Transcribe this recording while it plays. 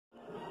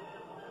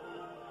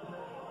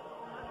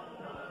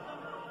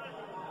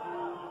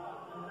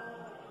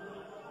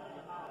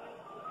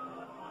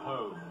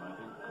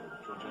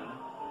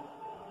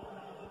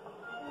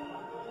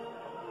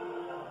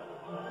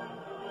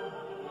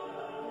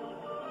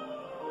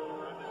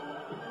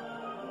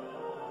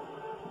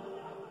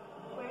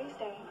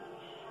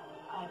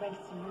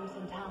rented some rooms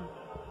in town.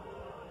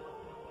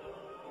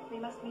 We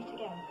must meet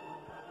again.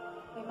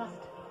 We must.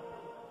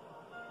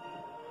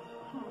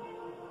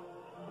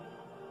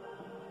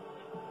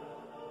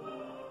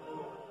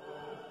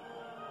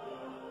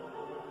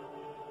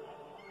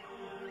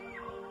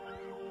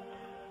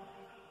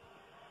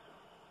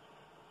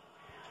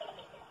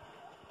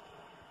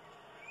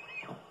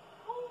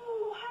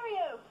 Oh,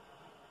 Harrio!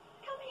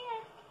 Come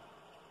here.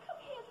 Come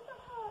here, does that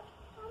hurt?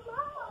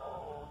 Mama!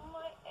 Oh,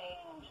 my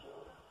angel.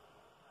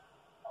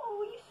 Oh,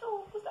 were you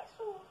sore? Was that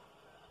sore?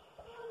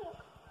 Let me have a look.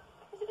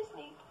 Is it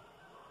listening?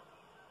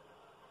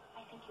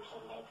 I think you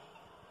should live.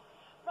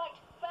 Right,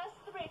 first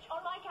the bridge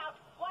on my count.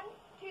 1,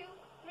 2,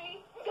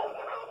 3, go!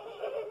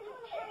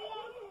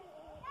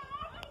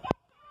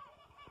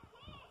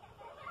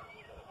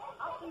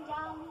 Up and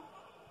down,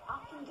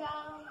 up and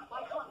down.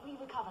 Why can't we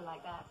recover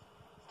like that?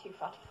 It's too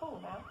far to fall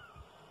now.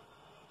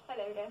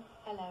 Hello again.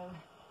 Hello.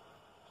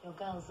 Your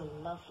girls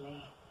are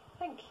lovely.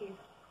 Thank you.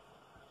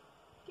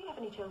 Do you have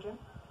any children?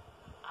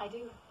 I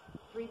do.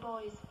 3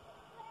 boys.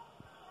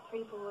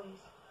 3 boys.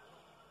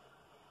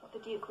 What the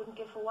Duke wouldn't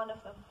give for one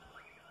of them.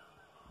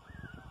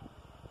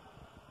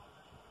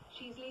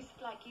 She's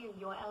least like you,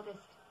 your eldest.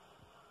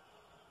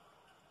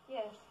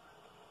 Yes.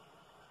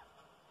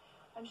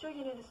 I'm sure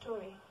you know the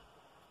story.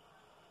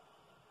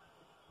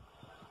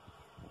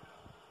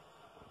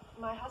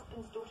 My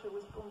husband's daughter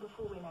was born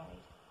before we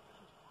married.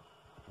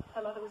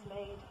 Her mother was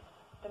maid.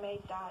 The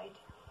maid died.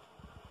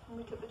 And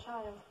we took the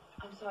child.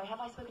 I'm sorry, have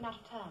I spoken out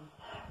of turn?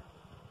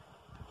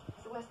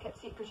 It's the worst kept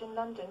secret in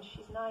London.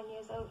 She's 9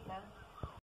 years old now.